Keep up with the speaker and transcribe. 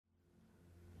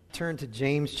Turn to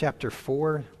James chapter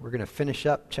 4. We're going to finish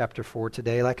up chapter 4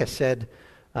 today. Like I said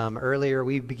earlier,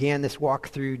 we began this walk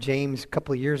through James a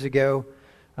couple of years ago.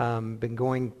 Been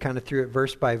going kind of through it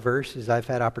verse by verse as I've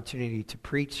had opportunity to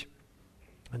preach.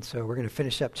 And so we're going to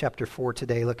finish up chapter 4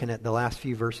 today, looking at the last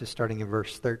few verses starting in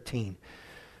verse 13.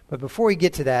 But before we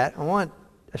get to that, I want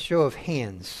a show of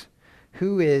hands.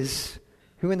 Who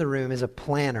in the room is a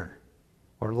planner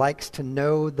or likes to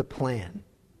know the plan?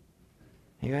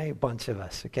 Anyway, a bunch of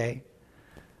us, okay?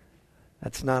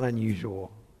 That's not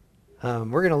unusual. We're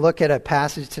going to look at a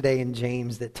passage today in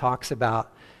James that talks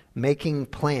about making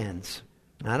plans.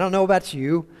 I don't know about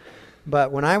you,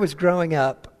 but when I was growing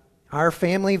up, our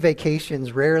family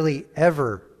vacations rarely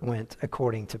ever went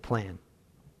according to plan,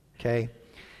 okay?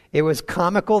 It was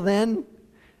comical then,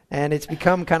 and it's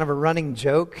become kind of a running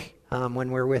joke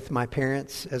when we're with my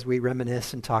parents as we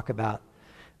reminisce and talk about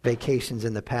vacations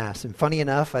in the past. And funny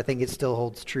enough, I think it still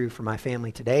holds true for my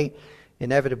family today.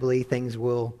 Inevitably, things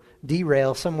will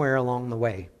derail somewhere along the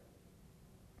way.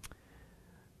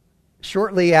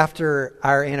 Shortly after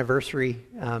our anniversary,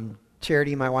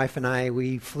 Charity, my wife, and I,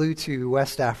 we flew to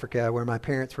West Africa, where my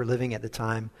parents were living at the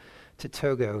time, to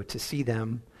Togo to see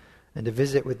them and to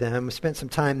visit with them. We spent some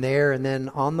time there, and then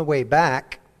on the way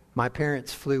back, my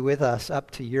parents flew with us up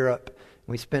to Europe.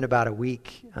 We spent about a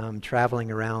week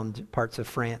traveling around parts of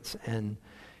France and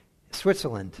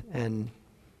Switzerland. And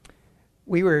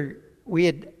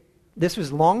this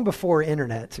was long before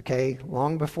internet, okay?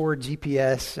 Long before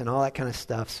GPS and all that kind of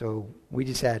stuff. So we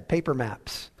just had paper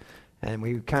maps. And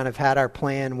we kind of had our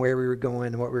plan where we were going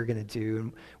and what we were going to do.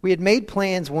 And we had made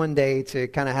plans one day to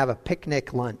kind of have a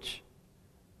picnic lunch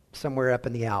somewhere up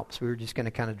in the Alps. We were just going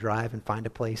to kind of drive and find a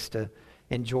place to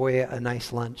enjoy a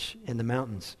nice lunch in the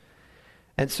mountains.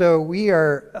 And so we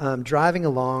are driving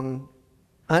along,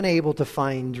 unable to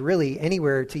find really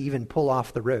anywhere to even pull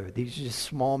off the road. These are just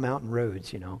small mountain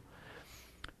roads, you know.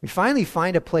 We finally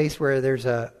find a place where there's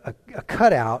a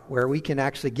cutout where we can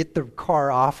actually get the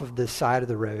car off of the side of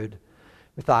the road.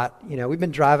 We thought, we've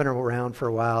been driving around for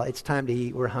a while. It's time to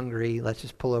eat. We're hungry. Let's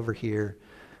just pull over here.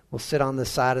 We'll sit on the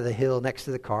side of the hill next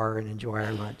to the car and enjoy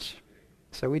our lunch.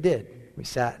 So we did. We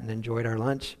sat and enjoyed our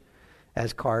lunch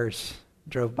as cars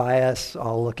drove by us,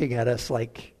 all looking at us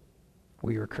like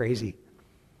we were crazy.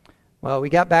 Well, we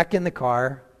got back in the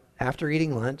car after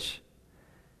eating lunch.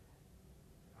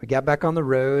 We got back on the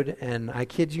road, and I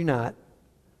kid you not,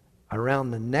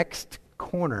 around the next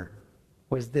corner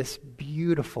was this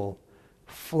beautiful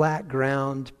flat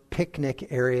ground picnic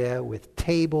area with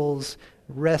tables,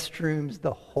 restrooms,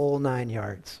 the whole 9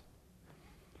 yards.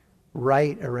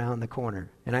 Right around the corner.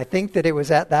 And I think that it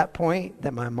was at that point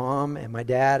that my mom and my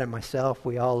dad and myself,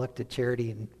 we all looked at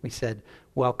Charity and we said,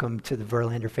 "Welcome to the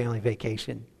Verlander family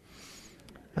vacation."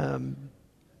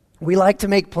 We like to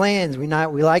make plans. We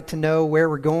like to know where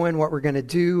we're going, what we're going to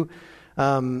do.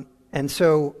 And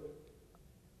so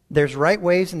there's right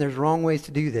ways and there's wrong ways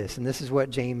to do this. And this is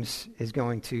what James is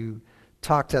going to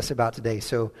talk to us about today.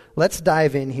 So let's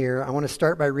dive in here. I want to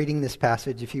start by reading this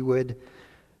passage. If you would,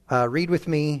 read with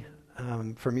me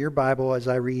from your Bible as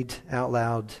I read out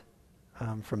loud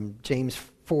from James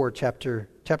 4, chapter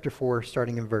 4,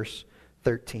 starting in verse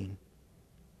 13.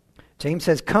 James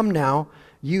says, "Come now,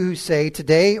 you who say,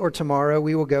 'Today or tomorrow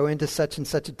we will go into such and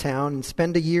such a town and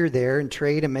spend a year there and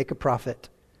trade and make a profit.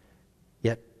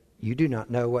 Yet you do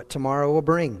not know what tomorrow will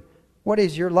bring. What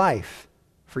is your life?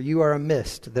 For you are a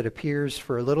mist that appears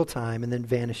for a little time and then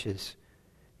vanishes.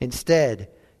 Instead,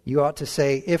 you ought to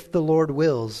say, if the Lord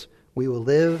wills, we will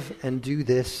live and do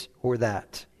this or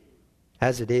that.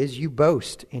 As it is, you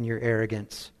boast in your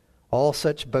arrogance. All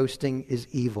such boasting is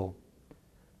evil.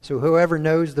 So whoever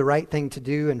knows the right thing to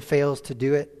do and fails to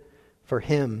do it, for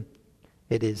him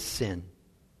it is sin."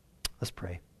 Let's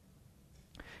pray.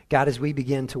 God, as we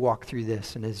begin to walk through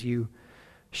this and as you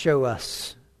show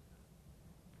us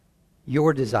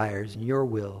your desires and your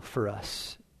will for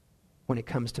us when it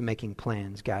comes to making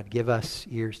plans, God, give us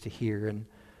ears to hear. And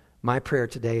my prayer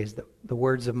today is that the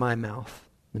words of my mouth,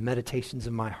 the meditations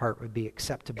of my heart would be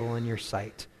acceptable in your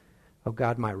sight. Oh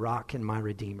God, my rock and my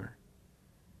redeemer.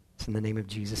 It's in the name of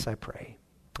Jesus I pray.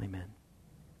 Amen.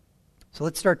 So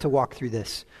let's start to walk through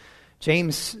this.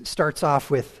 James starts off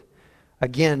with,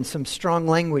 again, some strong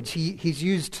language. He's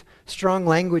used strong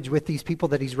language with these people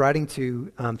that he's writing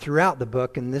to throughout the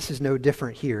book, and this is no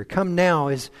different here. Come now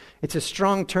it's a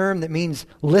strong term that means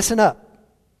listen up.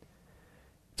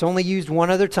 It's only used one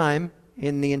other time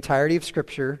in the entirety of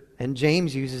Scripture, and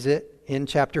James uses it in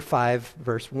chapter 5,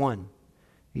 verse 1.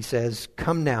 He says,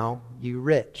 "Come now, you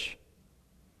rich."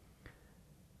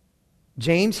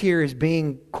 James here is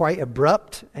being quite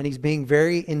abrupt, and he's being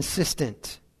very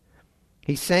insistent.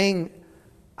 He's saying,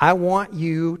 I want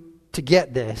you to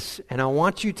get this, and I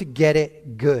want you to get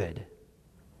it good.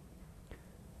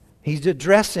 He's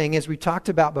addressing, as we talked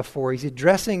about before, he's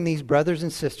addressing these brothers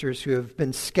and sisters who have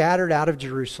been scattered out of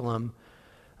Jerusalem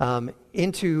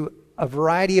into a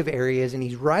variety of areas, and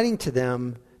he's writing to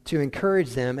them to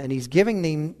encourage them, and he's giving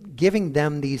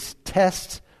them these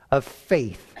tests of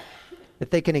faith that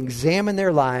they can examine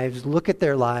their lives, look at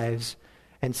their lives,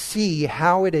 and see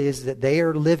how it is that they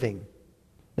are living.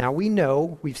 Now we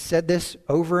know, we've said this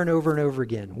over and over and over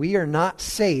again, we are not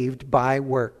saved by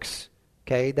works.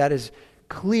 Okay, that is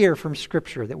clear from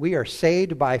Scripture, that we are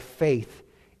saved by faith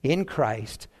in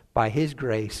Christ, by His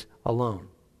grace alone.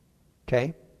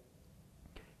 Okay?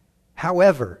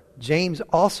 However, James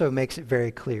also makes it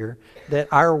very clear that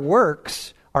our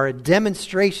works are a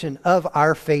demonstration of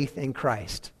our faith in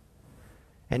Christ.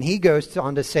 And he goes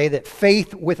on to say that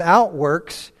faith without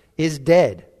works is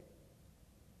dead.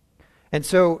 And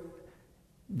so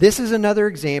this is another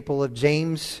example of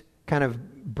James kind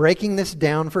of breaking this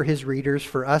down for his readers,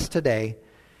 for us today.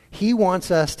 He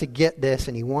wants us to get this,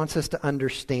 and he wants us to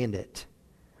understand it.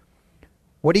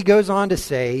 What he goes on to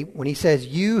say, when he says,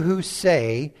 you who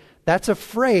say, that's a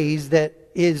phrase that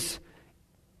is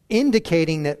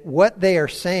indicating that what they are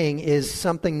saying is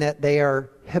something that they are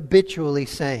habitually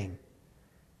saying.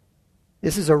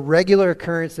 This is a regular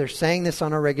occurrence. They're saying this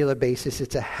on a regular basis.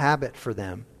 It's a habit for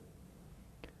them.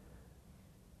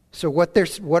 So what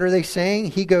are they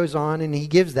saying? He goes on and he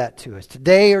gives that to us.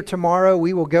 Today or tomorrow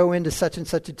we will go into such and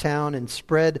such a town and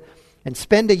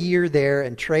spend a year there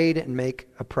and trade and make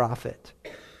a profit.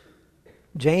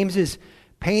 James is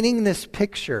painting this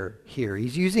picture here.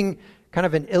 He's using kind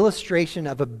of an illustration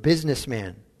of a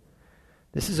businessman.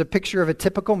 This is a picture of a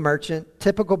typical merchant,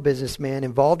 typical businessman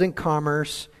involved in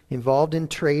commerce, involved in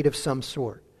trade of some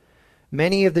sort.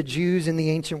 Many of the Jews in the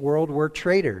ancient world were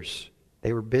traders.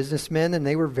 They were businessmen, and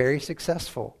they were very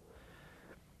successful.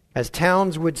 As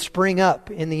towns would spring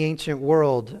up in the ancient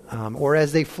world, or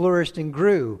as they flourished and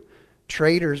grew,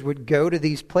 traders would go to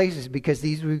these places because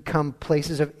these would become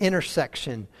places of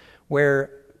intersection where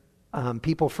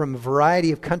people from a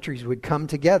variety of countries would come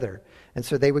together. And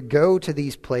so they would go to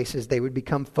these places. They would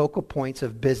become focal points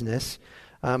of business,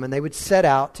 and they would set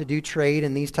out to do trade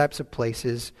in these types of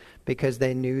places because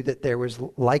they knew that there was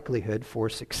likelihood for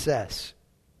success.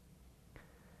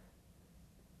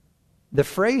 The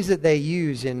phrase that they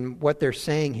use in what they're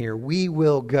saying here, we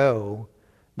will go,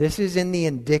 this is in the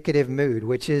indicative mood,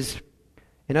 which is,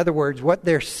 in other words, what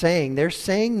they're saying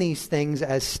these things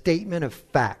as statement of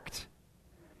fact.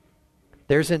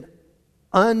 There's an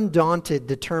undaunted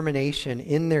determination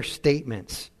in their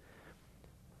statements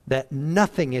that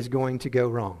nothing is going to go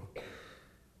wrong.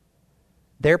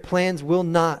 Their plans will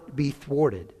not be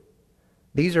thwarted.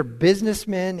 These are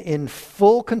businessmen in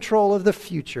full control of the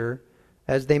future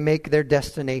as they make their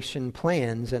destination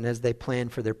plans and as they plan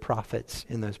for their profits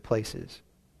in those places.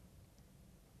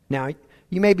 Now,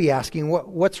 you may be asking,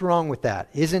 what's wrong with that?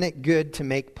 Isn't it good to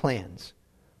make plans?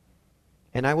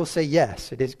 And I will say,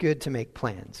 yes, it is good to make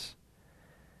plans.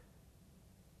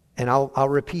 And I'll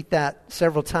repeat that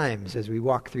several times as we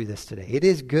walk through this today. It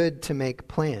is good to make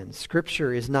plans.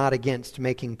 Scripture is not against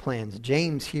making plans.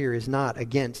 James here is not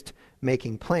against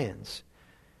making plans.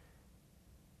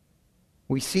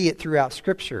 We see it throughout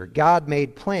Scripture. God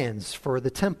made plans for the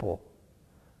temple.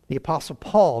 The Apostle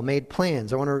Paul made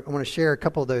plans. I want to share a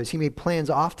couple of those. He made plans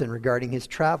often regarding his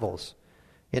travels.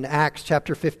 In Acts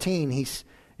chapter 15,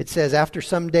 it says, after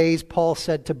some days, Paul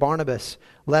said to Barnabas,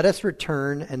 let us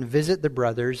return and visit the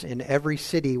brothers in every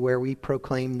city where we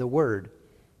proclaim the word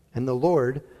of the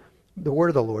Lord,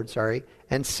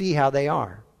 and see how they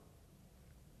are.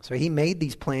 So he made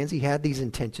these plans. He had these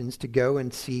intentions to go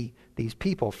and see these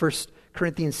people. 1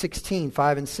 Corinthians 16,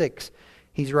 5 and 6.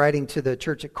 He's writing to the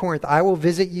church at Corinth, I will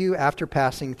visit you after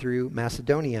passing through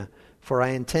Macedonia, for I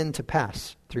intend to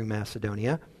pass through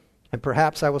Macedonia, and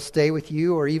perhaps I will stay with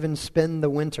you or even spend the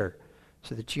winter,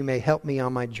 so that you may help me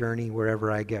on my journey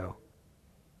wherever I go.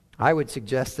 I would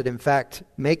suggest that, in fact,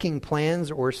 making plans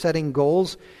or setting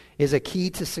goals is a key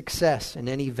to success in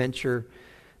any venture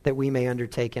that we may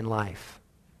undertake in life.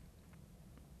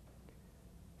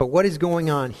 But what is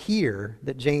going on here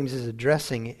that James is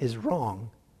addressing is wrong,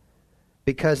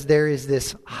 because there is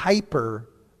this hyper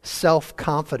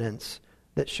self-confidence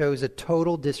that shows a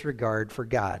total disregard for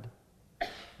God.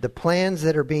 The plans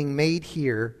that are being made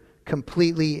here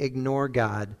completely ignore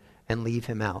God and leave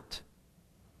him out.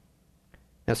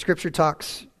 Now, Scripture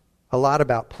talks a lot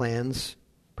about plans,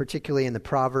 particularly in the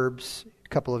Proverbs. A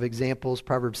couple of examples.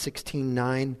 Proverbs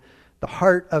 16:9. The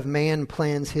heart of man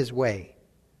plans his way,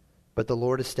 but the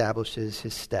Lord establishes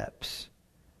his steps.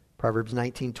 Proverbs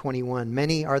 19:21,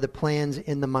 many are the plans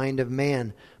in the mind of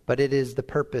man, but it is the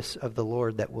purpose of the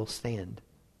Lord that will stand.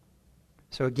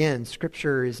 So again,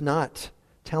 Scripture is not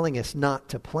telling us not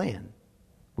to plan.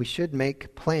 We should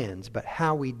make plans, but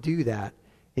how we do that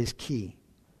is key.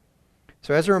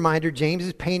 So as a reminder, James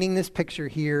is painting this picture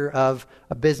here of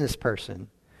a business person.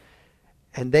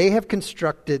 And they have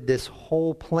constructed this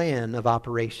whole plan of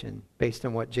operation based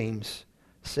on what James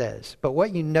says. But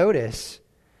what you notice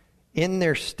in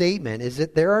their statement is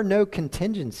that there are no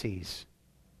contingencies.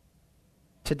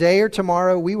 Today or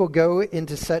tomorrow we will go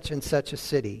into such and such a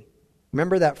city.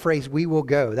 Remember that phrase, we will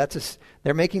go.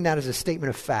 They're making that as a statement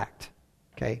of fact.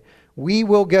 Okay? We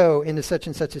will go into such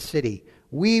and such a city.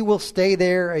 We will stay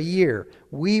there a year.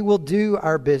 We will do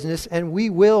our business and we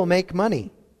will make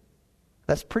money.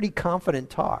 That's pretty confident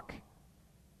talk.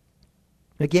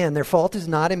 Again, their fault is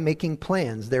not in making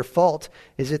plans. Their fault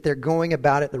is that they're going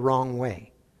about it the wrong way.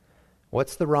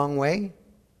 What's the wrong way?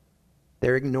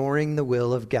 They're ignoring the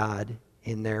will of God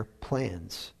in their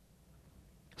plans.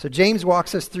 So James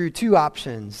walks us through two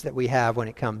options that we have when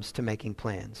it comes to making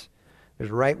plans. There's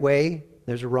a right way,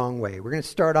 there's a wrong way. We're going to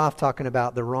start off talking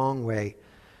about the wrong way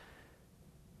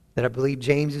that I believe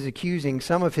James is accusing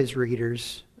some of his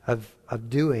readers of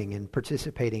doing and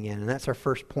participating in. And that's our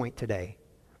first point today.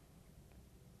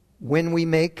 When we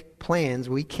make plans,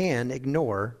 we can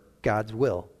ignore God's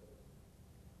will.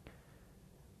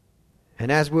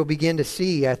 And as we'll begin to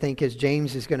see, I think as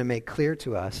James is going to make clear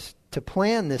to us, to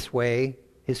plan this way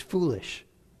is foolish.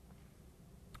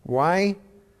 Why?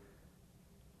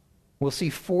 We'll see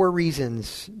four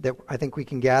reasons that I think we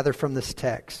can gather from this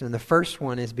text. And the first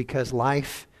one is because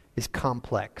life is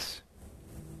complex.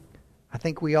 I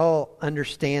think we all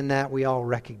understand that. We all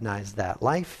recognize that.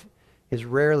 Life is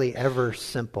rarely ever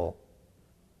simple.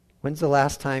 When's the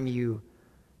last time you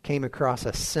came across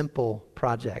a simple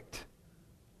project?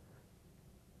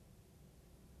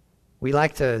 We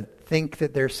like to think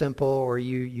that they're simple, or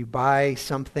you buy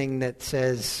something that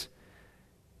says,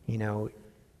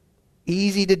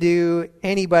 easy to do,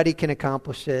 anybody can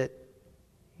accomplish it.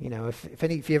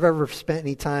 If you've ever spent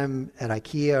any time at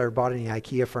IKEA or bought any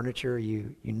IKEA furniture,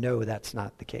 you know that's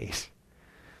not the case.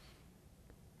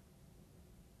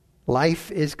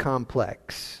 Life is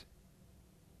complex.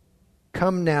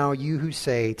 Come now, you who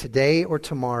say, today or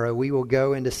tomorrow we will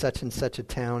go into such and such a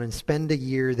town and spend a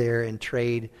year there and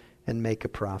trade and make a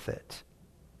profit.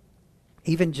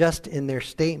 Even just in their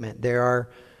statement, there are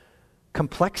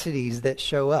complexities that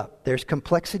show up. There's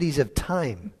complexities of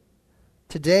time.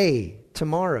 Today,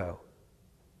 tomorrow.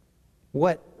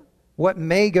 What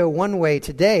may go one way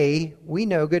today, we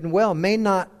know good and well, may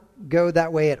not go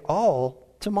that way at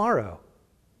all tomorrow.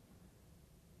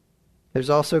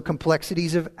 There's also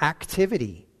complexities of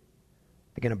activity.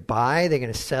 They're going to buy, they're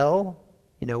going to sell.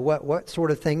 What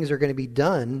sort of things are going to be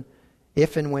done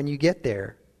if and when you get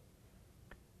there.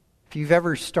 If you've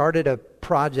ever started a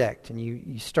project and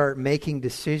you start making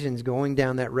decisions going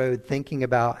down that road, thinking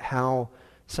about how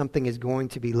something is going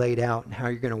to be laid out and how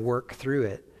you're going to work through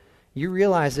it, you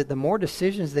realize that the more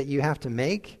decisions that you have to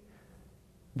make,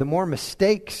 the more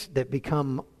mistakes that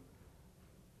become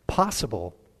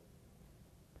possible.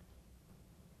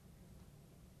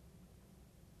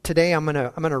 Today I'm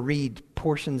going to read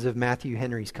portions of Matthew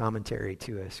Henry's commentary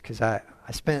to us, because I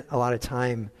spent a lot of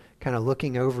time kind of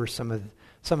looking over some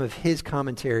of his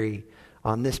commentary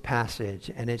on this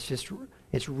passage, and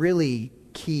it's really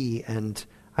key, and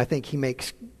I think he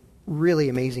makes really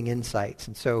amazing insights.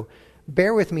 And so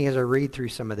bear with me as I read through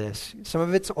some of this. Some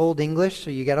of it's Old English,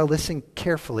 so you got to listen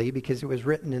carefully because it was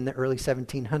written in the early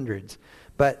 1700s.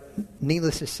 But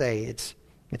needless to say,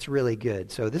 it's really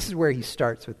good. So this is where he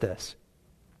starts with this.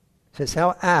 It says,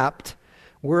 how apt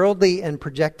worldly and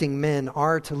projecting men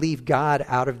are to leave God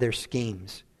out of their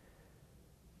schemes.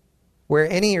 Where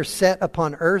any are set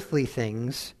upon earthly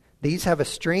things, these have a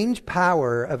strange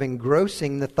power of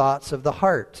engrossing the thoughts of the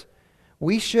heart.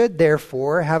 We should,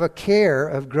 therefore, have a care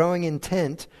of growing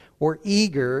intent or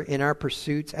eager in our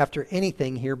pursuits after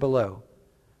anything here below.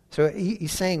 So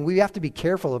he's saying we have to be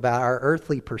careful about our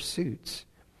earthly pursuits.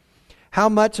 How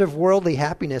much of worldly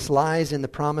happiness lies in the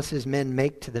promises men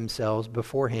make to themselves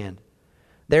beforehand?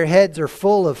 Their heads are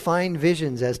full of fine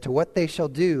visions as to what they shall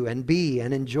do and be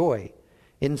and enjoy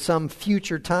in some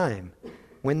future time,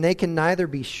 when they can neither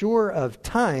be sure of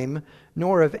time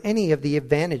nor of any of the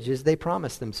advantages they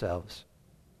promise themselves.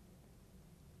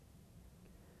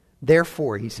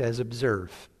 Therefore, he says,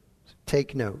 observe,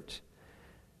 take note,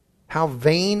 how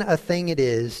vain a thing it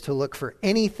is to look for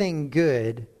anything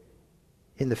good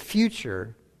in the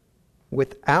future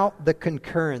without the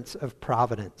concurrence of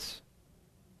providence.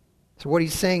 So what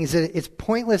he's saying is that it's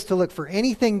pointless to look for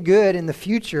anything good in the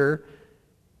future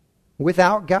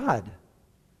without God.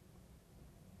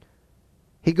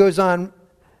 He goes on,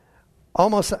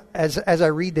 almost as I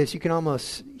read this, you can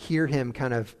almost hear him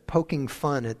kind of poking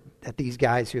fun at these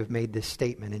guys who have made this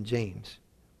statement in James.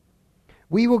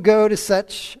 We will go to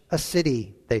such a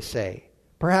city, they say,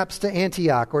 perhaps to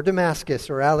Antioch or Damascus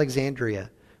or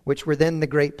Alexandria, which were then the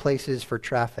great places for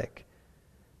traffic.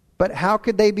 But how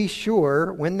could they be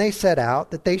sure when they set out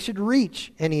that they should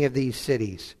reach any of these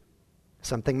cities?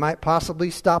 Something might possibly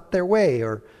stop their way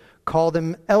or call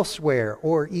them elsewhere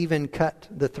or even cut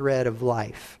the thread of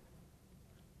life.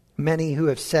 Many who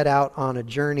have set out on a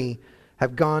journey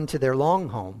have gone to their long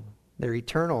home, their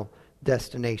eternal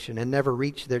destination, and never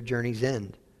reached their journey's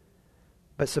end.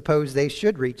 But suppose they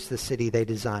should reach the city they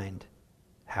designed.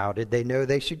 How did they know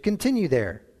they should continue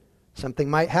there? Something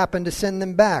might happen to send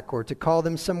them back or to call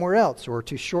them somewhere else or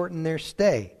to shorten their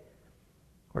stay.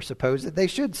 Or suppose that they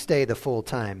should stay the full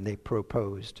time they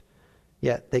proposed.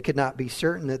 Yet they could not be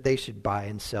certain that they should buy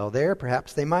and sell there.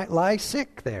 Perhaps they might lie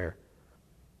sick there.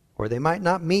 Or they might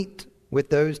not meet with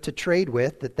those to trade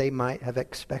with that they might have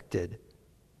expected.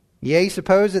 Yea,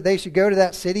 suppose that they should go to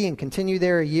that city and continue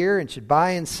there a year and should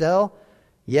buy and sell.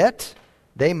 Yet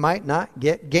they might not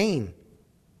get gain.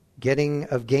 Getting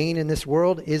of gain in this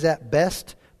world is at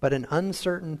best but an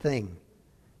uncertain thing,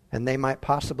 and they might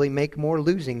possibly make more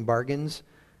losing bargains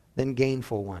than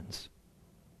gainful ones.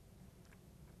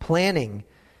 Planning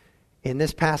in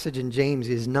this passage in James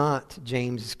is not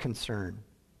James' concern.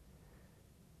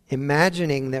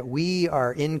 Imagining that we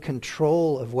are in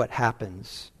control of what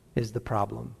happens is the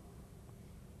problem.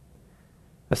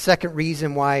 A second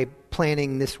reason why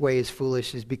planning this way is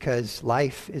foolish is because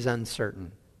life is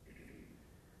uncertain.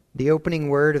 The opening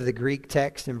word of the Greek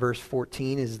text in verse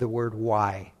 14 is the word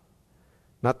why.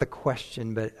 Not the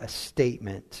question, but a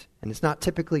statement. And it's not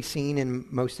typically seen in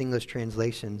most English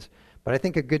translations. But I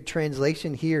think a good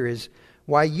translation here is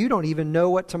why you don't even know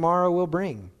what tomorrow will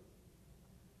bring.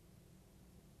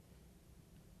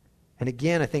 And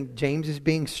again, I think James is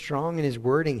being strong in his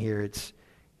wording here. It's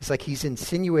like he's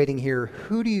insinuating here,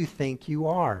 who do you think you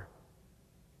are?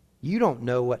 You don't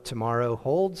know what tomorrow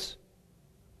holds.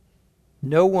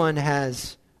 No one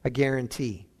has a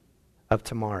guarantee of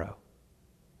tomorrow.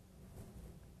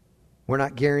 We're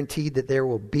not guaranteed that there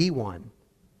will be one,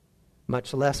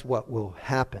 much less what will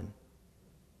happen.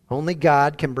 Only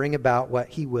God can bring about what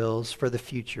He wills for the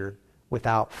future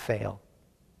without fail.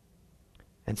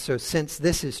 And so since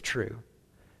this is true,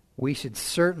 we should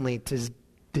certainly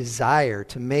desire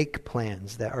to make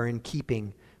plans that are in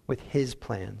keeping with His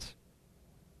plans.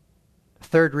 The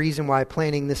third reason why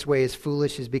planning this way is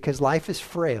foolish is because life is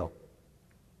frail.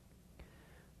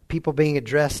 People being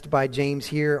addressed by James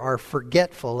here are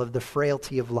forgetful of the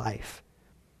frailty of life.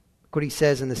 Look what he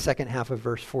says in the second half of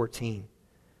verse 14.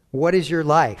 What is your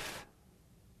life?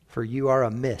 For you are a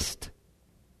mist.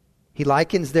 He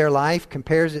likens their life,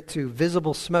 compares it to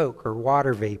visible smoke or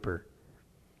water vapor.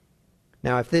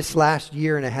 Now, if this last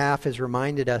year and a half has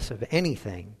reminded us of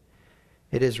anything,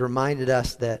 it has reminded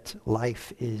us that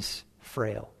life is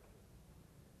frail.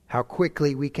 How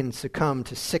quickly we can succumb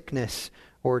to sickness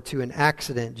or to an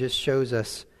accident just shows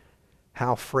us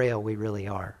how frail we really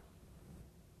are.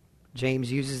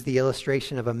 James uses the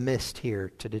illustration of a mist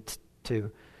here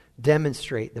to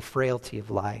demonstrate the frailty of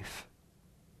life.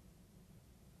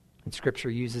 And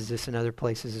Scripture uses this in other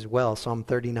places as well. Psalm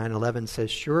 39:11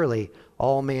 says, surely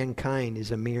all mankind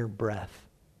is a mere breath.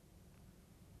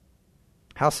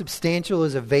 How substantial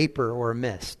is a vapor or a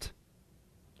mist?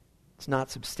 It's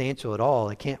not substantial at all.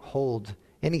 It can't hold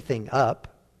anything up.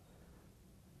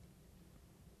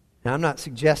 Now, I'm not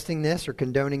suggesting this or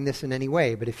condoning this in any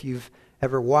way, but if you've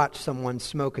ever watched someone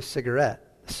smoke a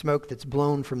cigarette, the smoke that's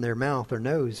blown from their mouth or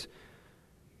nose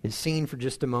is seen for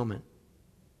just a moment.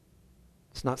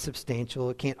 It's not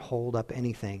substantial. It can't hold up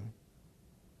anything.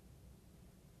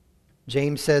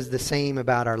 James says the same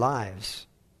about our lives.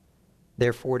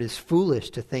 Therefore, it is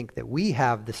foolish to think that we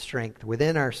have the strength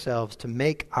within ourselves to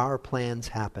make our plans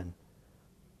happen.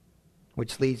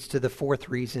 Which leads to the fourth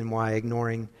reason why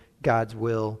ignoring God's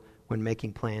will when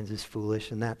making plans is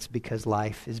foolish, and that's because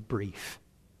life is brief.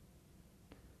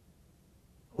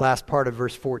 Last part of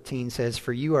verse 14 says,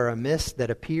 for you are a mist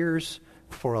that appears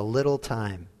for a little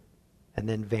time and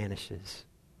then vanishes.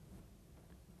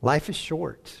 Life is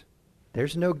short.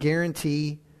 There's no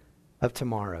guarantee of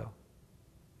tomorrow.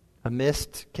 A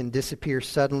mist can disappear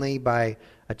suddenly by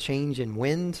a change in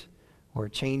wind or a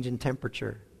change in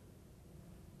temperature.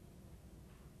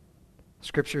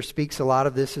 Scripture speaks a lot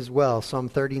of this as well. Psalm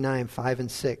 39:5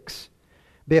 and 6.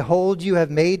 Behold, you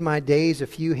have made my days a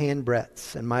few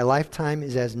handbreadths, and my lifetime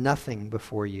is as nothing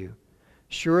before you.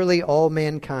 Surely all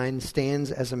mankind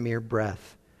stands as a mere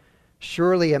breath.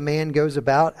 Surely a man goes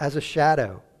about as a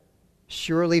shadow.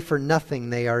 Surely for nothing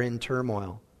they are in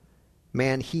turmoil.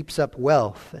 Man heaps up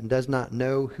wealth and does not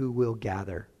know who will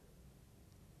gather.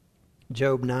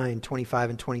 Job 9:25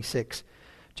 and 26.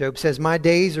 Job says, my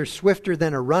days are swifter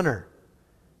than a runner.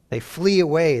 They flee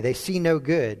away. They see no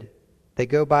good. They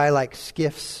go by like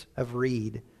skiffs of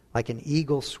reed, like an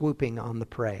eagle swooping on the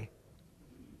prey.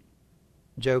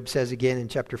 Job says again in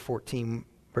chapter 14,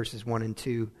 verses 1 and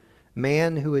 2,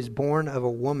 man who is born of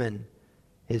a woman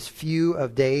is few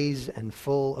of days and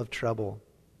full of trouble.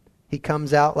 He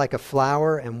comes out like a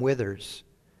flower and withers.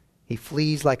 He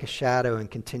flees like a shadow and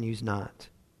continues not.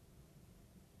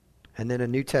 And then a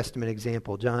New Testament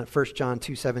example, 1 John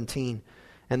 2:17.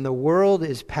 And the world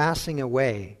is passing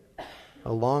away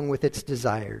along with its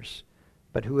desires,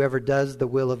 but whoever does the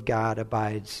will of God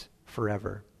abides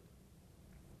forever.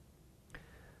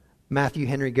 Matthew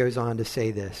Henry goes on to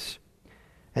say this.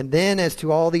 And then as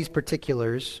to all these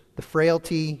particulars, the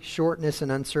frailty, shortness,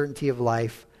 and uncertainty of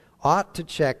life ought to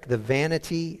check the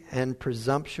vanity and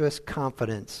presumptuous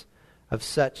confidence of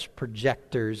such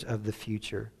projectors of the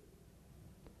future.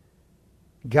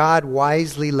 God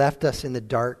wisely left us in the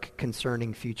dark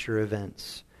concerning future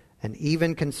events, and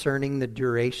even concerning the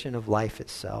duration of life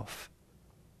itself.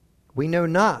 We know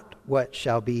not what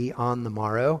shall be on the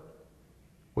morrow.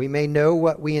 We may know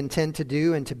what we intend to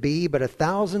do and to be, but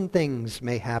 1,000 things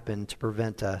may happen to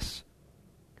prevent us.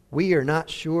 We are not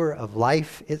sure of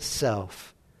life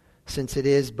itself, since it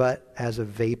is but as a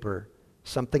vapor,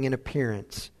 something in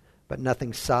appearance, but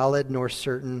nothing solid nor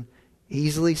certain,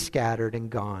 easily scattered and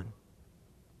gone.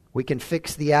 We can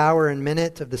fix the hour and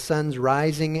minute of the sun's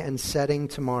rising and setting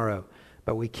tomorrow,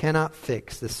 but we cannot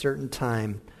fix the certain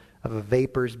time of a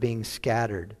vapor's being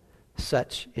scattered.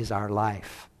 Such is our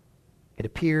life. It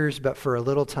appears but for a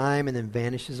little time and then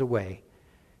vanishes away.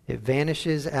 It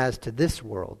vanishes as to this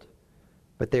world,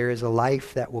 but there is a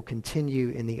life that will continue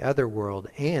in the other world.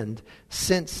 And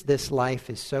since this life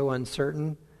is so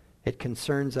uncertain, it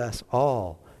concerns us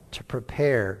all to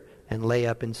prepare and lay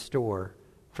up in store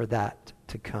for that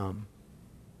to come.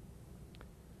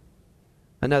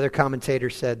 Another commentator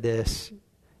said this.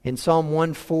 In Psalm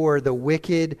 1:4, the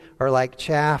wicked are like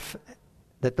chaff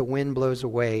that the wind blows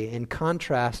away, in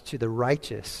contrast to the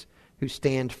righteous who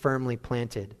stand firmly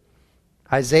planted.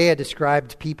 Isaiah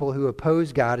described people who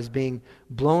oppose God as being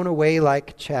blown away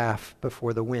like chaff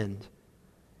before the wind.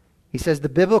 He says the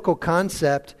biblical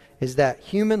concept is that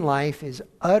human life is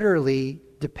utterly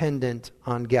dependent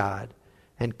on God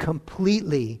and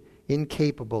completely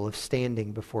incapable of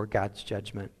standing before God's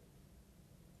judgment.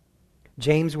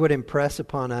 James would impress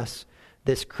upon us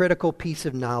this critical piece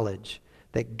of knowledge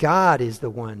that God is the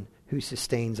one who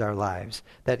sustains our lives,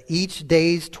 that each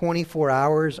day's 24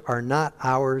 hours are not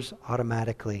ours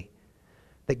automatically,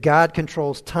 that God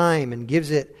controls time and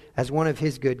gives it as one of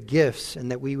his good gifts,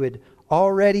 and that we would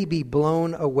already be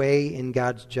blown away in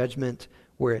God's judgment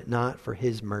were it not for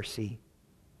his mercy.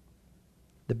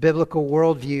 The biblical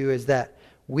worldview is that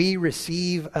we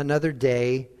receive another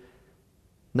day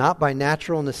not by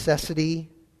natural necessity,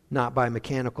 not by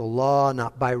mechanical law,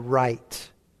 not by right,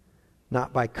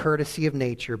 not by courtesy of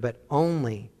nature, but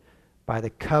only by the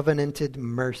covenanted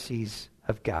mercies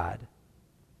of God.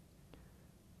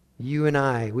 You and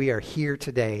I, we are here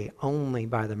today only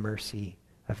by the mercy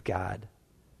of God.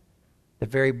 The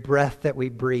very breath that we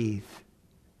breathe,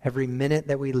 every minute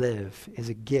that we live, is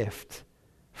a gift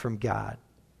from God.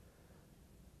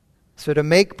 So to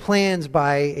make plans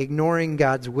by ignoring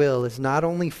God's will is not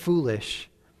only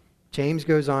foolish, James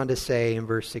goes on to say in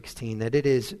verse 16 that it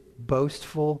is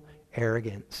boastful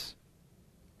arrogance.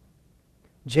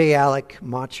 J. Alec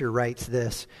Motcher writes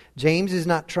this: James is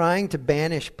not trying to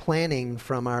banish planning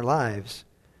from our lives,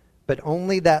 but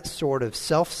only that sort of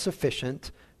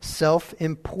self-sufficient,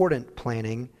 self-important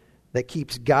planning that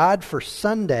keeps God for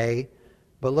Sunday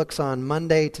but looks on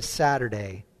Monday to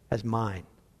Saturday as mine.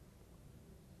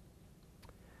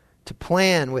 To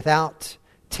plan without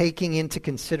taking into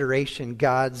consideration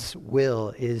God's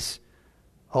will is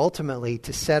ultimately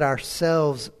to set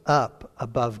ourselves up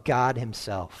above God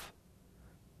himself.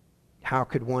 How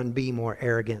could one be more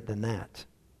arrogant than that?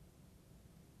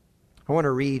 I want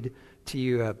to read to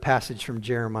you a passage from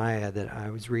Jeremiah that I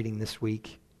was reading this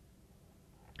week.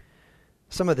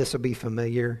 Some of this will be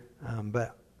familiar,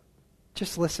 but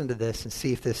just listen to this and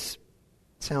see if this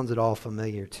sounds at all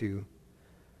familiar to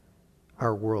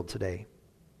our world today.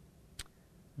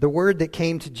 The word that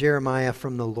came to Jeremiah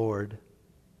from the Lord: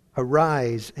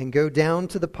 Arise and go down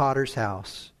to the potter's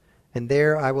house, and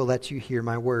there I will let you hear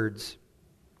my words."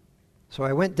 So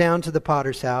I went down to the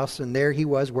potter's house, and there he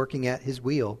was working at his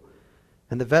wheel.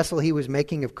 And the vessel he was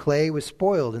making of clay was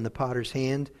spoiled in the potter's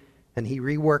hand, and he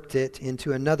reworked it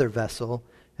into another vessel,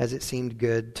 as it seemed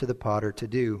good to the potter to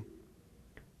do.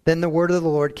 Then the word of the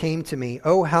Lord came to me,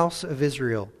 "O house of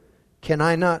Israel, can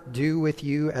I not do with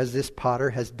you as this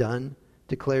potter has done,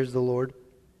 declares the Lord?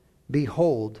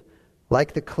 Behold,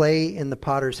 like the clay in the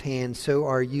potter's hand, so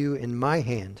are you in my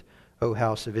hand, O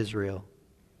house of Israel.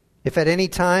 If at any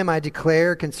time I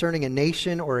declare concerning a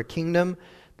nation or a kingdom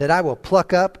that I will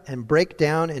pluck up and break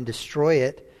down and destroy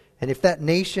it, and if that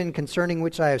nation concerning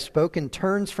which I have spoken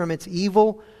turns from its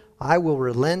evil, I will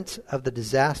relent of the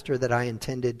disaster that I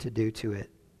intended to do to it.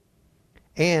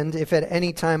 And if at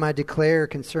any time I declare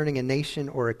concerning a nation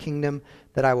or a kingdom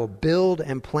that I will build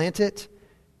and plant it,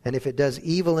 and if it does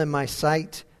evil in my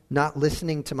sight, not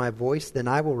listening to my voice, then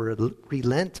I will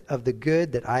relent of the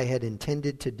good that I had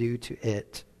intended to do to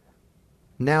it.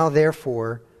 Now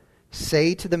therefore,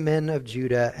 say to the men of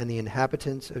Judah and the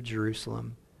inhabitants of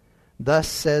Jerusalem, Thus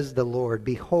says the Lord,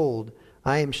 Behold,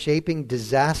 I am shaping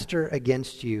disaster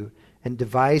against you and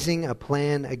devising a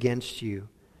plan against you.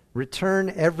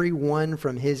 Return every one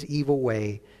from his evil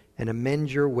way and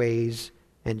amend your ways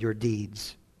and your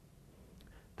deeds."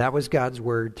 That was God's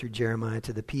word through Jeremiah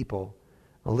to the people.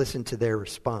 I'll listen to their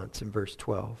response in verse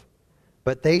 12.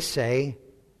 "But they say,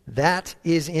 that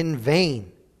is in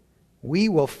vain. We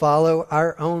will follow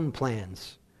our own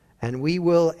plans, and we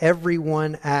will every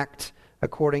one act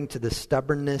according to the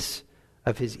stubbornness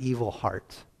of his evil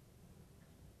heart."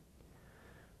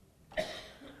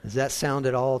 Does that sound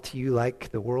at all to you like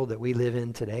the world that we live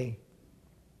in today?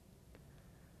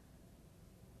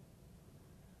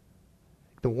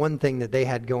 The one thing that they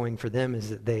had going for them is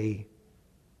that they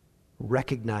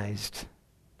recognized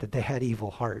that they had evil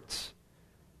hearts.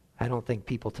 I don't think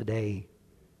people today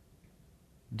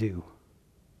do,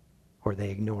 or they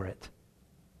ignore it.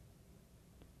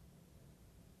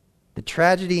 The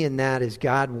tragedy in that is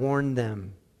God warned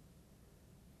them.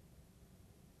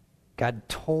 God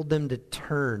told them to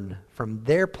turn from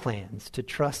their plans to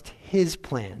trust his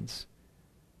plans,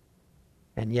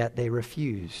 and yet they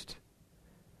refused.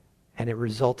 And it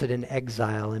resulted in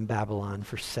exile in Babylon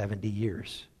for 70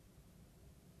 years.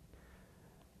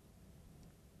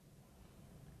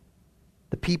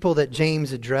 The people that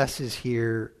James addresses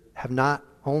here have not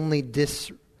only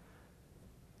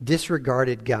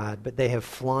disregarded God, but they have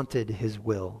flaunted his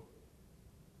will.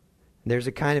 There's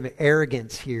a kind of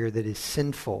arrogance here that is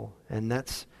sinful, and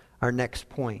that's our next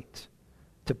point.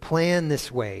 To plan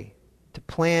this way, to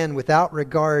plan without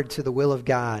regard to the will of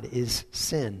God, is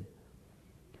sin.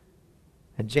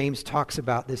 And James talks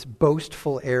about this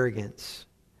boastful arrogance.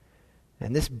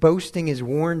 And this boasting is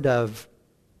warned of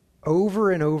over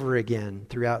and over again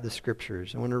throughout the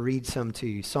Scriptures. I want to read some to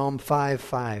you. Psalm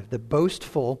 5:5. "The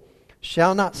boastful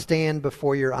shall not stand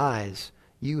before your eyes.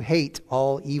 You hate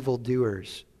all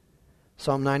evildoers."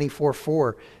 Psalm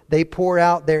 94:4. "They pour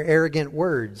out their arrogant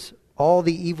words. All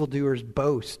the evildoers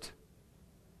boast."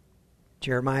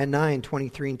 Jeremiah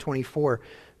 9:23 and 24.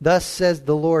 "Thus says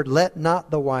the Lord, let not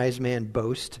the wise man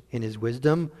boast in his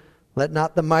wisdom. Let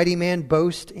not the mighty man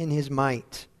boast in his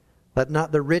might. Let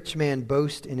not the rich man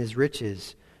boast in his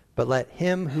riches. But let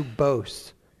him who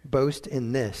boasts boast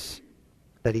in this,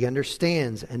 that he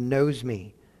understands and knows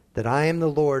me, that I am the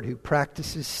Lord who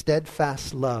practices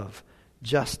steadfast love,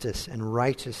 justice, and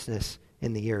righteousness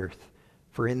in the earth.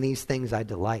 For in these things I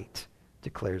delight,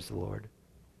 declares the Lord."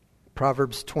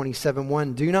 Proverbs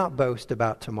 27:1. "Do not boast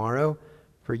about tomorrow,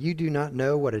 for you do not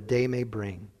know what a day may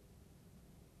bring."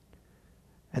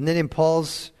 And then in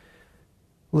Paul's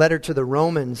letter to the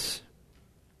Romans,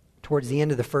 towards the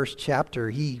end of the first chapter,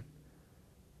 he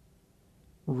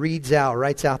writes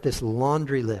out this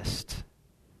laundry list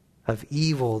of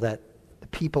evil that the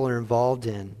people are involved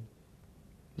in.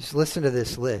 Just listen to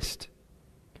this list.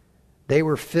 "They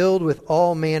were filled with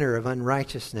all manner of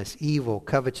unrighteousness, evil,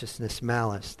 covetousness,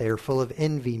 malice. They are full of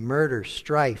envy, murder,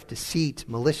 strife, deceit,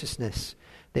 maliciousness.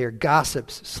 They are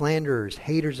gossips, slanderers,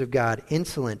 haters of God,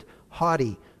 insolent,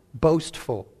 haughty,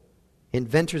 boastful,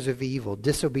 inventors of evil,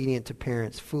 disobedient to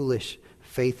parents, foolish,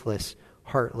 faithless,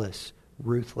 heartless,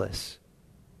 ruthless."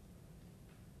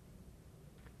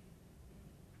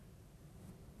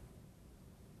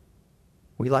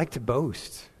 We like to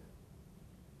boast.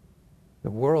 The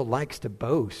world likes to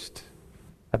boast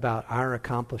about our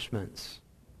accomplishments.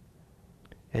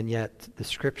 And yet the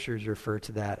Scriptures refer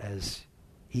to that as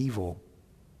evil.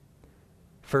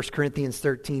 1 Corinthians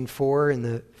 13:4, in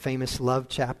the famous love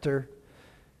chapter,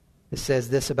 it says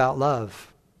this about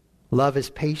love. "Love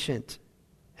is patient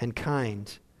and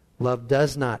kind. Love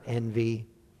does not envy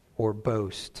or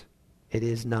boast. It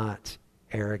is not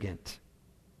arrogant.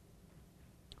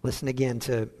 Listen again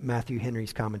to Matthew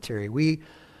Henry's commentary. We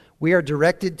are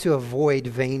directed to avoid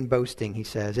vain boasting, he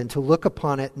says, and to look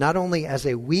upon it not only as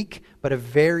a weak, but a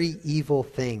very evil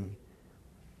thing.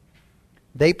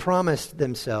 They promised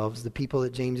themselves, the people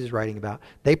that James is writing about,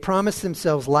 they promised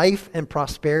themselves life and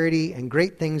prosperity and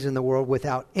great things in the world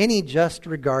without any just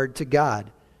regard to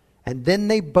God. And then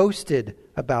they boasted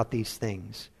about these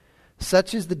things.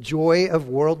 Such is the joy of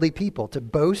worldly people, to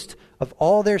boast of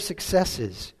all their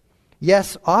successes.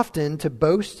 Yes, often to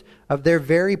boast of their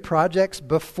very projects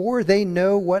before they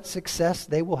know what success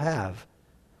they will have.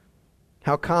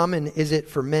 How common is it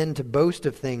for men to boast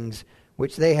of things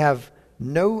which they have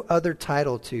no other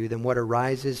title to than what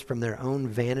arises from their own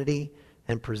vanity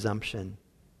and presumption.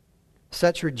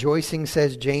 Such rejoicing,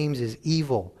 says James, is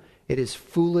evil. It is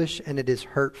foolish and it is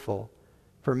hurtful.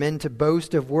 For men to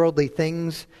boast of worldly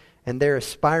things and their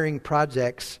aspiring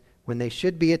projects when they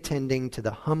should be attending to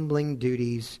the humbling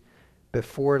duties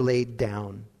before laid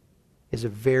down is a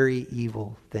very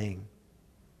evil thing.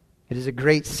 It is a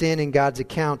great sin in God's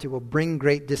account. It will bring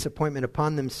great disappointment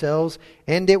upon themselves,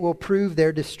 and it will prove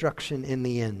their destruction in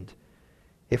the end.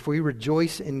 If we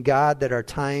rejoice in God that our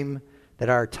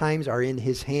times are in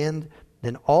His hand,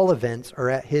 then all events are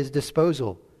at His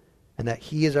disposal, and that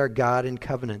He is our God in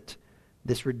covenant.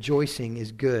 This rejoicing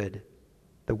is good.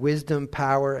 The wisdom,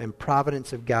 power, and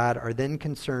providence of God are then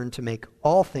concerned to make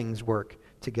all things work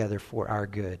together for our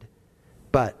good.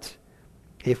 But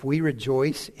if we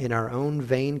rejoice in our own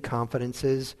vain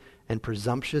confidences and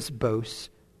presumptuous boasts,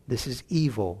 this is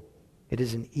evil. It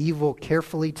is an evil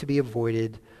carefully to be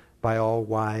avoided by all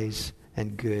wise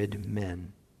and good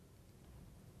men.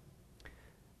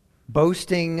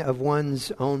 Boasting of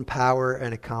one's own power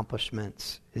and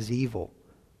accomplishments is evil.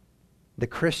 The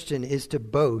Christian is to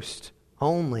boast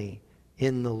only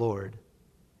in the Lord.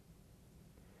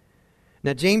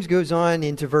 Now, James goes on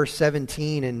into verse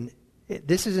 17, and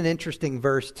this is an interesting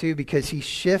verse too, because he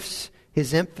shifts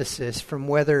his emphasis from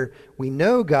whether we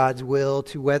know God's will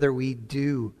to whether we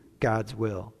do God's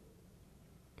will.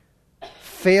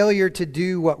 Failure to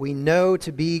do what we know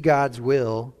to be God's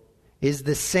will is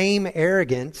the same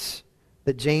arrogance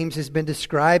that James has been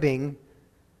describing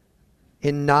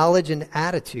in knowledge and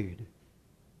attitude.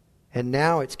 And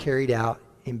now it's carried out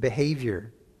in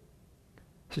behavior.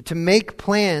 So to make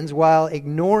plans while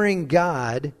ignoring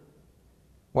God,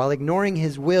 while ignoring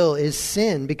His will, is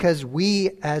sin, because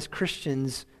we as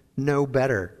Christians know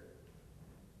better.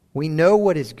 We know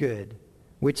what is good,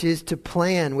 which is to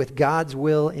plan with God's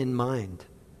will in mind.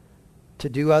 To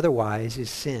do otherwise is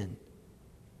sin.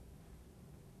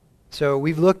 So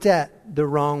we've looked at the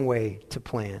wrong way to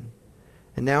plan.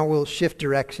 And now we'll shift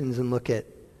directions and look at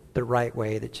the right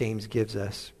way that James gives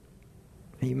us.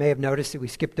 And you may have noticed that we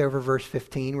skipped over verse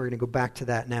 15. We're going to go back to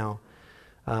that now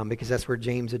because that's where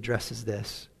James addresses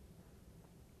this.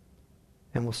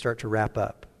 And we'll start to wrap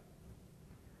up.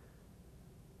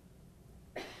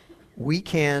 We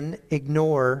can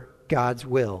ignore God's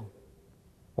will.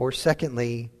 Or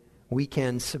secondly, we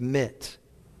can submit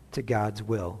to God's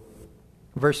will.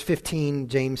 Verse 15,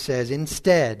 James says,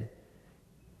 Instead,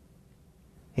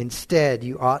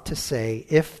 you ought to say,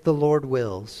 if the Lord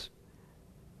wills,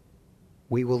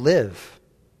 we will live,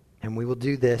 and we will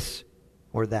do this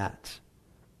or that.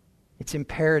 It's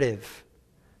imperative,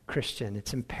 Christian,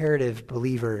 it's imperative,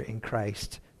 believer in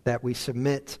Christ, that we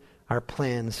submit our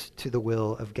plans to the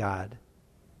will of God.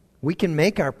 We can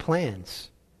make our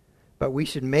plans, but we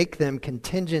should make them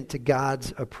contingent to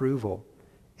God's approval,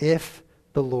 if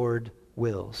the Lord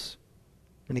wills.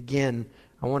 And again,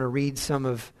 I want to read some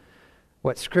of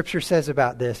what Scripture says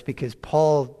about this, because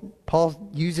Paul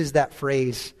uses that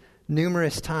phrase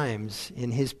numerous times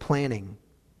in his planning.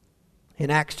 In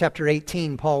Acts chapter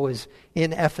 18, Paul was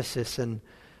in Ephesus and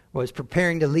was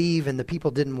preparing to leave, and the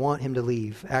people didn't want him to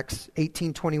leave. Acts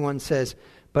 18:21 says,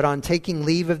 But on taking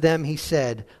leave of them, he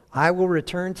said, I will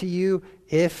return to you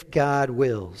if God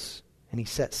wills. And he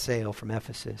set sail from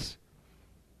Ephesus.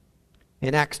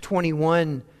 In Acts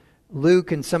 21,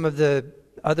 Luke and some of the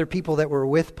other people that were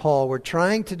with Paul were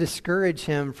trying to discourage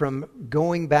him from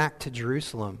going back to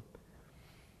Jerusalem.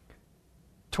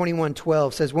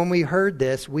 21:12 says, When we heard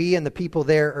this, we and the people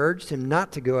there urged him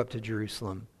not to go up to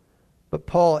Jerusalem. But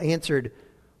Paul answered,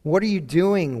 What are you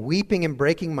doing, weeping and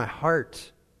breaking my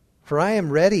heart? For I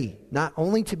am ready, not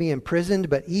only to be imprisoned,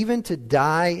 but even to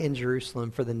die in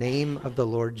Jerusalem for the name of the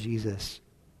Lord Jesus.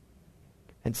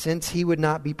 And since he would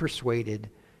not be persuaded,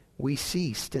 we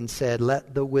ceased and said,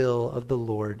 Let the will of the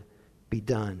Lord be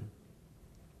done.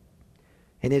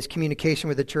 In his communication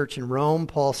with the church in Rome,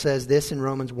 Paul says this in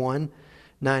Romans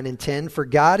 1:9-10, "For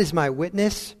God is my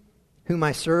witness, whom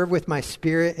I serve with my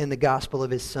spirit in the gospel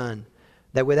of his Son,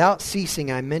 that without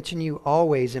ceasing I mention you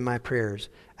always in my prayers,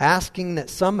 asking that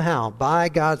somehow, by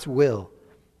God's will,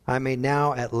 I may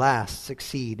now at last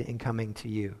succeed in coming to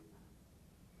you."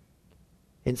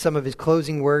 In some of his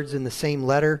closing words in the same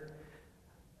letter,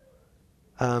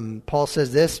 Paul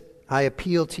says this, "I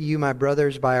appeal to you, my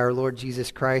brothers, by our Lord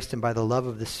Jesus Christ and by the love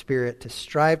of the Spirit, to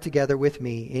strive together with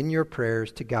me in your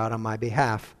prayers to God on my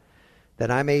behalf,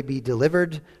 that I may be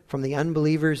delivered from the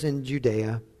unbelievers in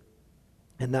Judea,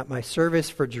 and that my service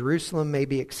for Jerusalem may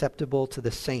be acceptable to the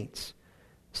saints,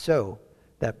 so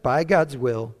that by God's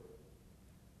will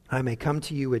I may come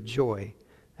to you with joy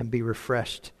and be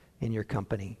refreshed in your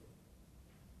company."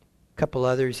 A couple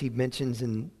others he mentions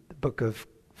in the book of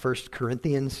 1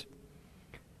 Corinthians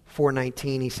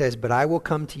 4:19, he says, "But I will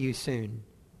come to you soon,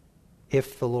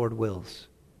 if the Lord wills."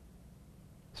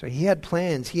 So he had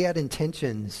plans, he had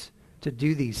intentions to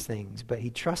do these things, but he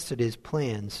trusted his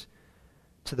plans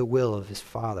to the will of his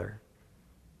Father.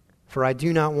 "For I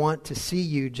do not want to see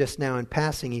you just now in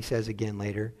passing," he says again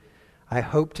later. "I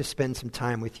hope to spend some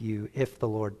time with you if the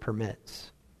Lord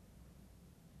permits."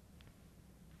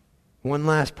 One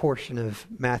last portion of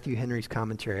Matthew Henry's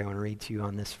commentary I want to read to you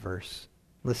on this verse.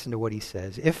 Listen to what he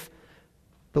says. "If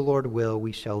the Lord will,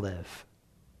 we shall live.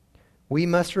 We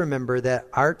must remember that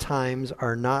our times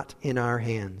are not in our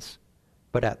hands,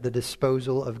 but at the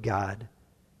disposal of God.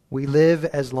 We live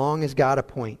as long as God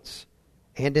appoints,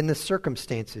 and in the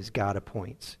circumstances God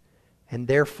appoints, and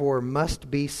therefore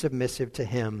must be submissive to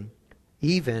him,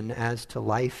 even as to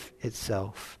life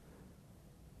itself.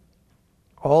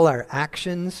 All our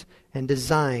actions and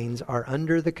designs are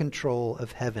under the control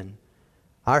of heaven.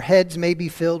 Our heads may be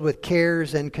filled with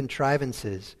cares and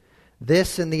contrivances,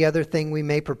 this and the other thing we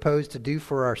may propose to do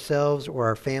for ourselves or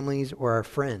our families or our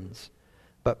friends.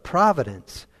 But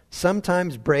providence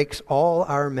sometimes breaks all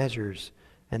our measures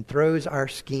and throws our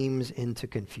schemes into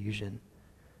confusion.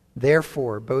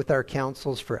 Therefore, both our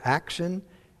counsels for action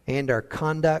and our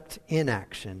conduct in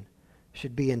action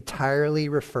should be entirely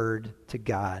referred to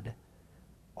God.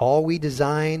 All we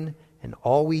design and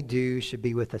all we do should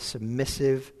be with a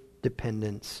submissive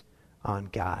dependence on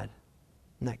God."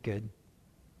 Isn't that good?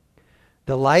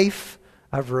 The life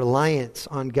of reliance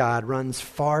on God runs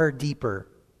far deeper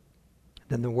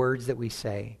than the words that we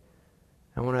say.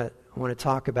 I want to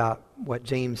talk about what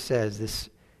James says, this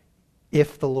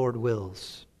 "if the Lord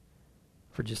wills,"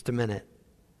 for just a minute.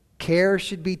 Care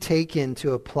should be taken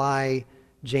to apply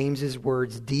James's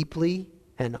words deeply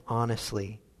and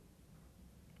honestly.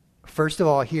 First of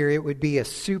all, here it would be a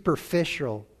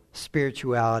superficial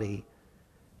spirituality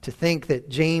to think that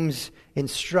James'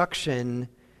 instruction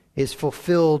is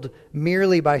fulfilled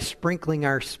merely by sprinkling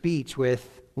our speech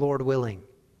with "Lord willing."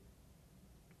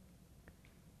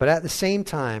 But at the same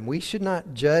time, we should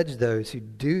not judge those who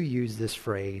do use this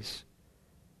phrase.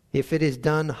 If it is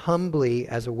done humbly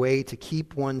as a way to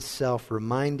keep oneself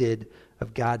reminded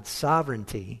of God's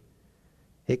sovereignty,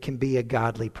 it can be a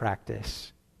godly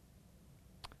practice.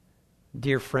 A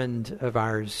dear friend of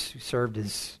ours who served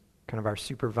as kind of our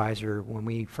supervisor when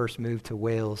we first moved to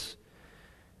Wales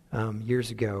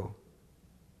years ago,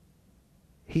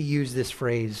 he used this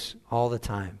phrase all the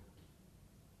time.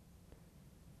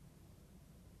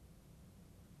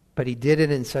 But he did it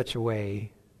in such a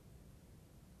way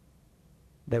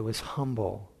that was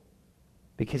humble,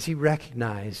 because he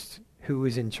recognized who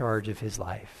was in charge of his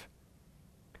life.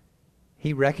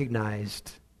 He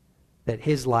recognized that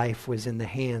his life was in the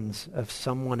hands of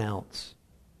someone else.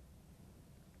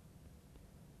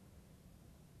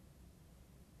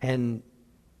 And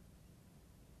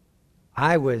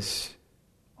I was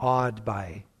awed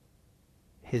by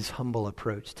his humble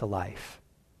approach to life.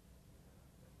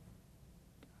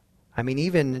 I mean,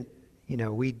 even,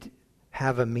 we'd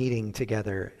have a meeting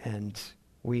together and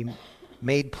we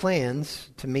made plans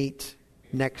to meet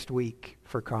next week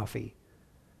for coffee.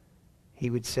 He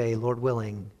would say, "Lord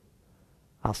willing,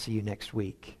 I'll see you next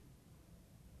week."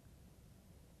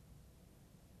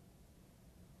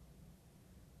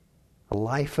 A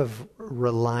life of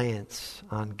reliance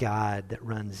on God that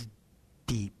runs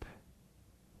deep.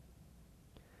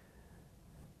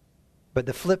 But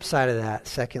the flip side of that,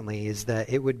 secondly, is that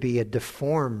it would be a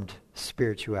deformed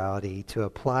spirituality to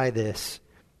apply this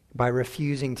by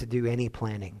refusing to do any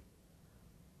planning.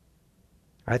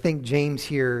 I think James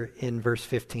here in verse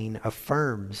 15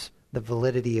 affirms the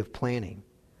validity of planning,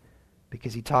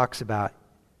 because he talks about,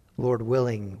 "Lord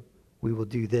willing, we will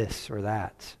do this or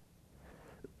that."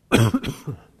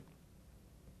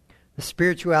 The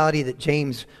spirituality that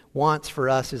James wants for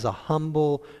us is a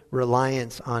humble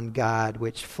reliance on God,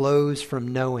 which flows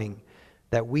from knowing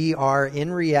that we are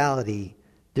in reality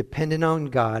dependent on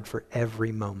God for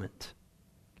every moment,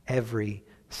 every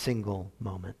single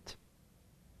moment.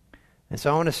 And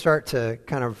so I want to start to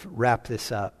kind of wrap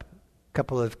this up. A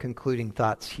couple of concluding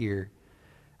thoughts here.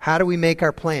 How do we make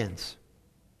our plans?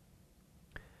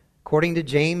 According to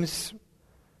James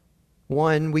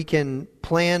 1, we can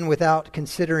plan without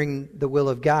considering the will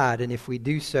of God, and if we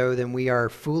do so, then we are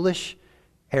foolish,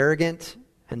 arrogant,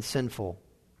 and sinful.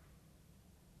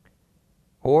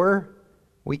 Or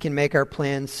we can make our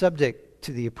plans subject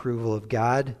to the approval of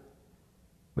God,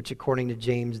 which according to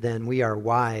James, then, we are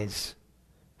wise,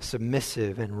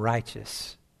 submissive, and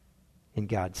righteous in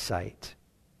God's sight.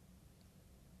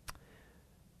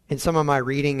 In some of my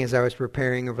reading as I was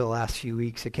preparing over the last few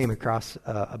weeks, I came across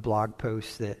a blog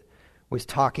post that was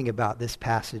talking about this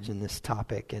passage and this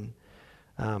topic, and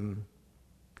kind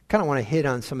of want to hit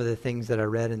on some of the things that I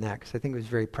read in that because I think it was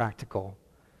very practical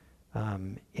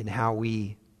in how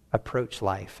we approach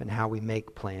life and how we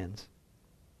make plans.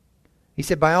 He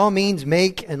said, by all means,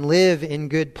 make and live in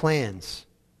good plans,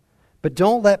 but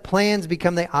don't let plans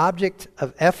become the object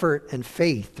of effort and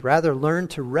faith. Rather, learn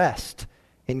to rest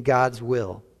in God's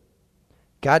will.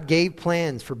 God gave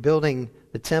plans for building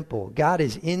the temple. God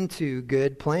is into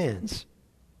good plans.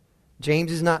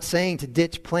 James is not saying to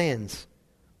ditch plans.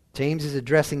 James is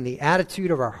addressing the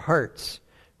attitude of our hearts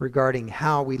regarding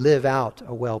how we live out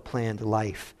a well-planned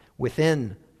life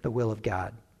within the will of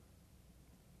God.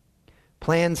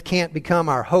 Plans can't become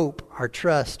our hope, our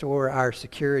trust, or our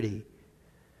security.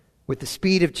 With the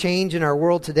speed of change in our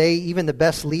world today, even the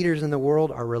best leaders in the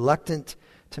world are reluctant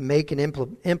to make and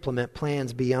implement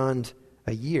plans beyond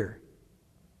a year.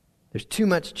 There's too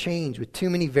much change with too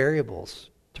many variables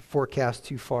to forecast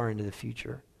too far into the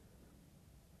future.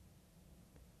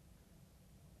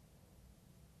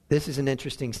 This is an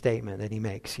interesting statement that he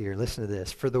makes here. Listen to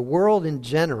this. For the world in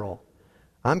general,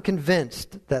 I'm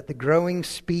convinced that the growing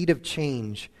speed of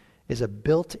change is a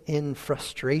built-in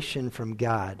frustration from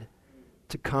God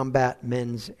to combat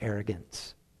men's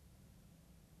arrogance.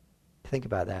 Think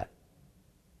about that.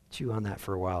 Chew on that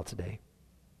for a while today.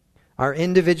 Our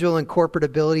individual and corporate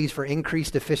abilities for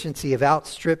increased efficiency have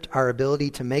outstripped our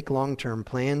ability to make long-term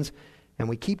plans, and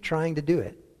we keep trying to do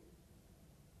it.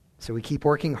 So we keep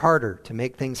working harder to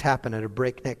make things happen at a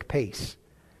breakneck pace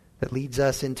that leads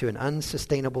us into an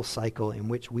unsustainable cycle in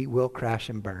which we will crash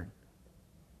and burn.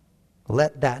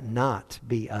 Let that not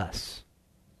be us.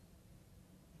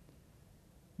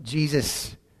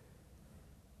 Jesus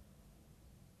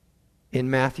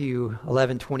in Matthew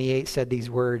 11:28 said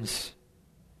these words,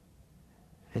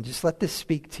 and just let this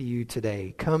speak to you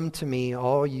today. Come to me,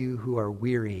 all you who are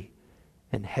weary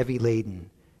and heavy laden,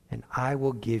 and I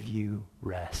will give you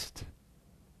rest.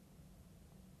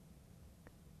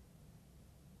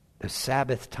 The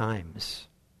Sabbath times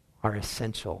are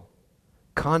essential.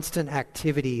 Constant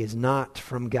activity is not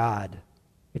from God.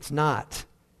 It's not.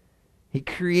 He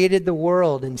created the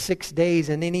world in 6 days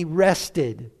and then he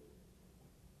rested.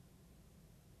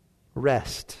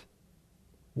 Rest.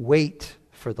 Wait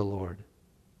for the Lord.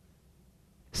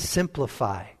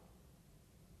 Simplify.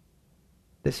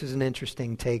 This is an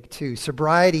interesting take too.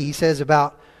 Sobriety, he says,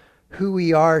 about who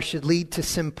we are should lead to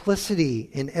simplicity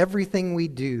in everything we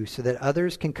do so that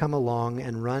others can come along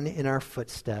and run in our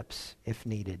footsteps if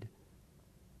needed.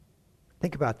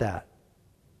 Think about that.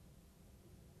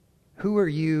 Who are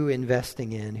you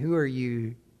investing in? Who are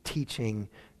you teaching?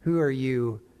 Who are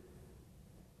you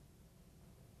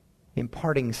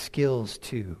imparting skills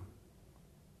to?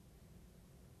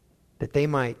 That they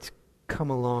might come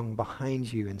along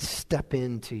behind you and step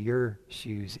into your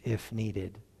shoes if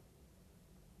needed.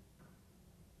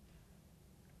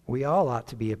 We all ought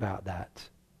to be about that.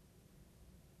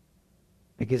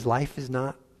 Because life is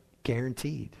not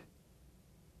guaranteed.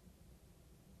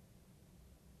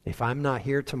 If I'm not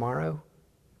here tomorrow,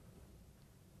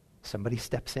 somebody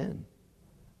steps in.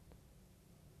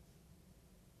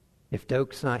 If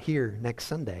Doak's not here next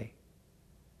Sunday,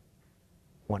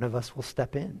 one of us will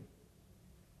step in.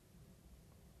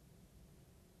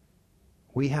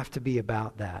 We have to be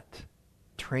about that.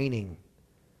 Training,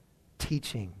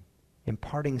 teaching,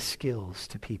 imparting skills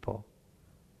to people.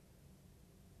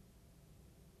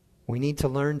 We need to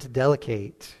learn to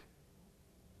delegate.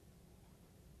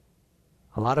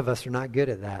 A lot of us are not good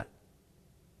at that.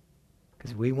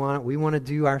 Because we want to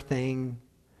do our thing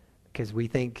because we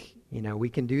think, we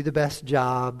can do the best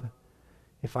job.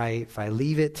 If I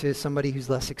leave it to somebody who's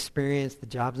less experienced, the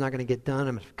job's not going to get done.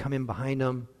 I'm going to come in behind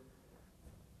them.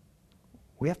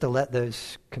 We have to let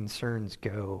those concerns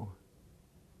go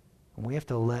And we have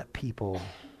to let people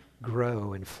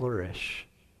grow and flourish.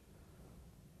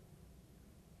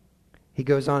 He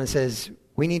goes on and says,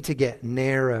 we need to get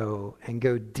narrow and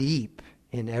go deep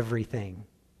in everything.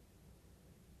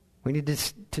 We need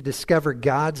to discover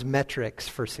God's metrics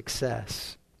for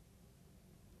success,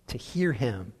 to hear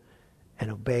Him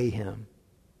and obey Him.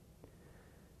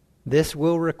 This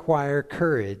will require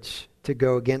courage to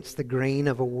go against the grain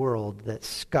of a world that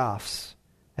scoffs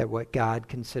at what God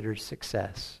considers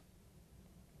success.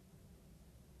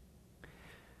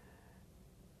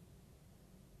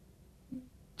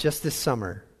 Just this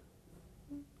summer,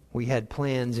 we had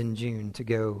plans in June to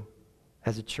go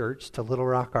as a church to Little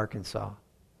Rock, Arkansas.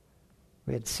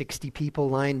 We had 60 people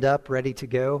lined up, ready to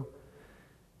go.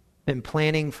 Been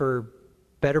planning for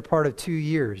better part of 2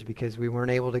 years because we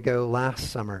weren't able to go last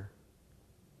summer.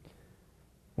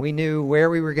 We knew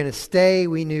where we were going to stay.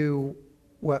 We knew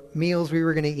what meals we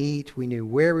were going to eat. We knew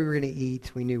where we were going to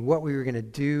eat. We knew what we were going to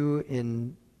do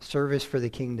in service for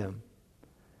the kingdom.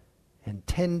 And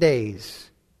 10 days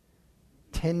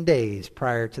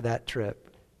prior to that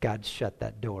trip, God shut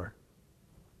that door.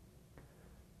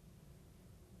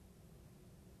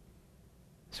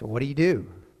 So what do you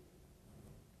do?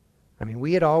 I mean,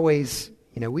 we had always,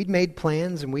 we'd made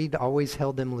plans and we'd always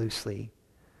held them loosely.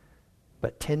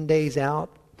 But 10 days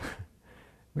out,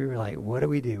 we were like, what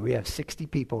do? We have 60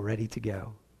 people ready to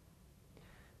go.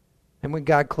 And when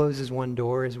God closes one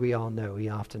door, as we all know, He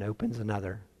often opens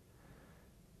another.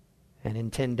 And in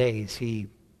 10 days, He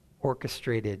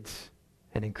orchestrated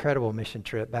an incredible mission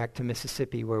trip back to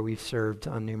Mississippi where we've served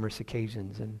on numerous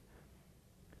occasions. And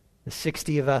the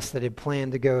 60 of us that had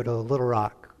planned to go to Little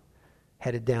Rock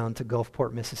headed down to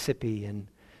Gulfport, Mississippi, and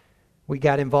we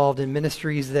got involved in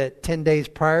ministries that 10 days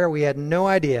prior we had no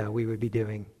idea we would be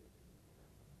doing.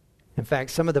 In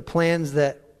fact, some of the plans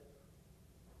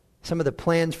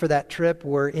for that trip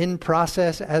were in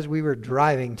process as we were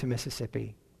driving to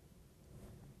Mississippi.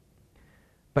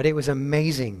 But it was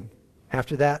amazing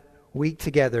after that week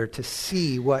together to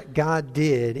see what God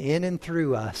did in and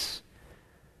through us.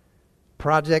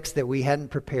 Projects that we hadn't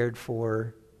prepared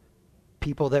for,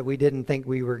 people that we didn't think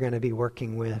we were going to be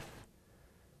working with.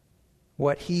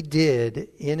 What He did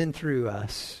in and through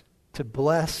us to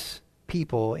bless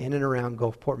people in and around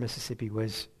Gulfport, Mississippi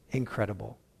was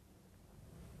incredible.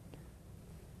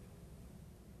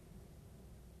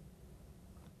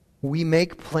 We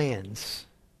make plans,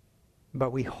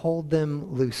 but we hold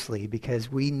them loosely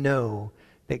because we know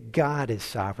that God is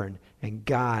sovereign and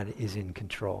God is in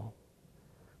control.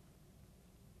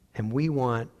 And we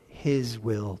want His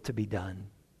will to be done.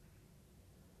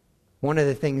 One of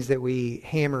the things that we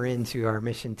hammer into our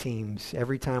mission teams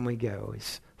every time we go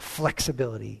is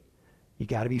flexibility. You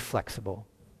got to be flexible.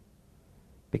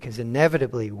 Because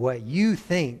inevitably what you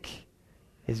think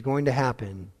is going to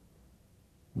happen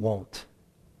won't.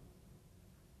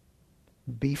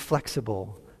 Be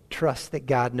flexible. Trust that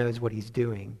God knows what He's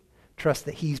doing. Trust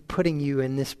that He's putting you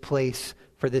in this place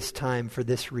for this time, for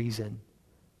this reason.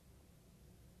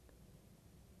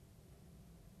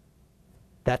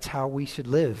 That's how we should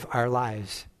live our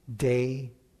lives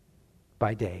day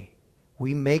by day.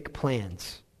 We make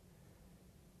plans.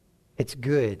 It's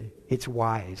good. It's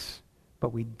wise.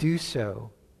 But we do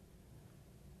so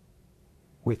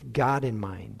with God in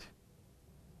mind,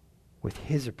 with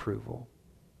His approval.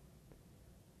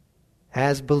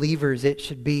 As believers, it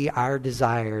should be our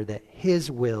desire that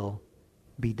His will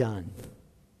be done.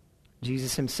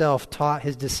 Jesus Himself taught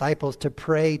His disciples to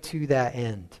pray to that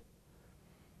end.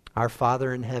 Our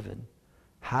Father in heaven,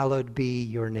 hallowed be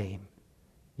your name.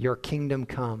 Your kingdom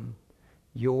come,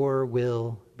 your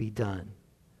will be done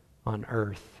on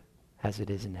earth as it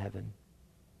is in heaven.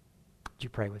 Would you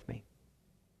pray with me?